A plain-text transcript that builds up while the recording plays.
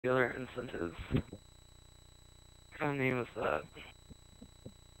the other instant is. What kind of name is that?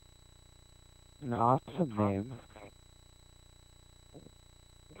 An awesome name.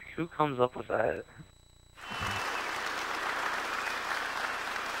 Who comes up with that?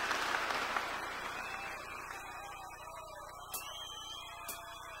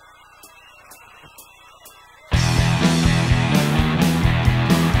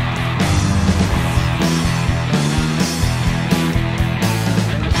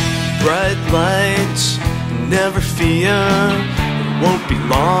 Bright lights, never fear. It won't be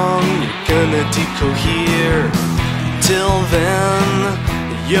long, you're gonna decohere. Till then,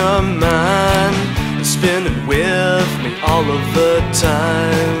 your mind is spinning with me all of the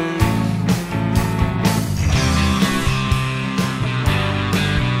time.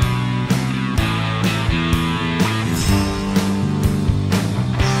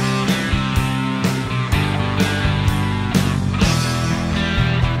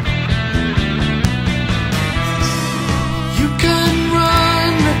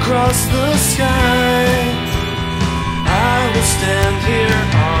 Across the sky, I will stand here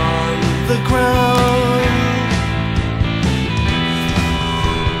on the ground.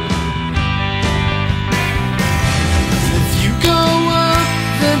 If you go up,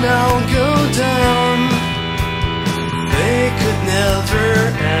 then I'll go down. They could never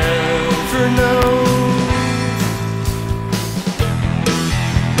ever know.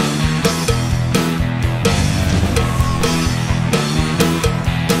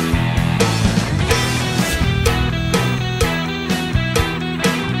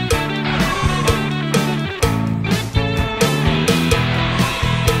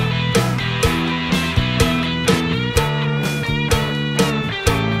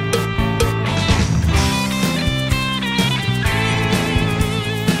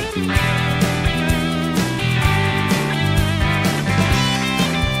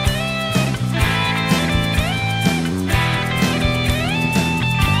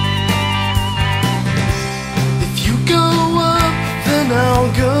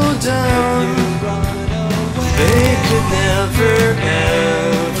 I'll go down. They could never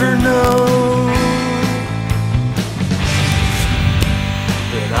ever know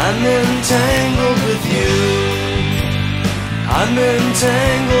that I'm entangled with you. I'm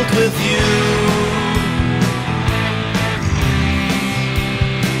entangled with you.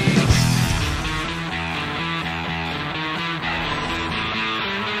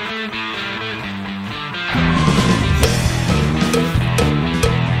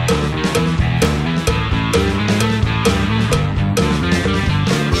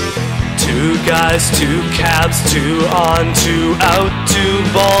 Two guys, two cabs, two on, two out, two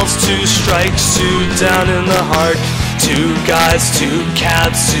balls, two strikes, two down in the heart. Two guys, two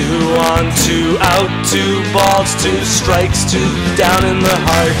cabs, two on, two out, two balls, two strikes, two down in the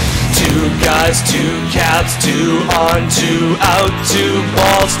heart. Two guys, two cabs, two on, two out, two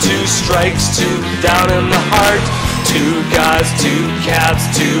balls, two strikes, two down in the heart. Two guys, two cabs,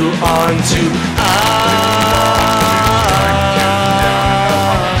 two on, two out.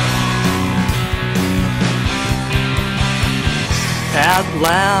 At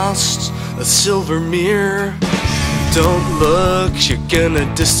last, a silver mirror. Don't look, you're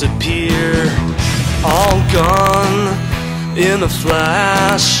gonna disappear. All gone in a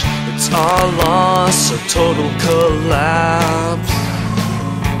flash. It's our loss, a total collapse.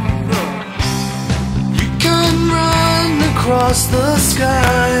 You can run across the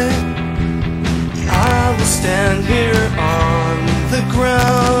sky. I will stand here on the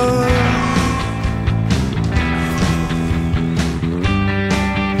ground.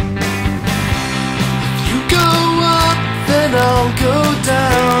 I'll go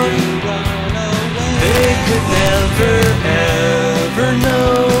down. They could never ever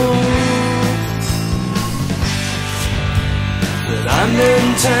know that I'm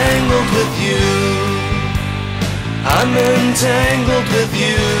entangled with you. I'm entangled with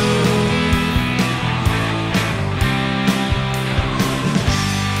you.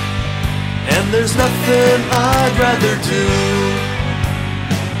 And there's nothing I'd rather do.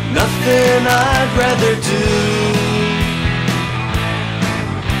 Nothing I'd rather do.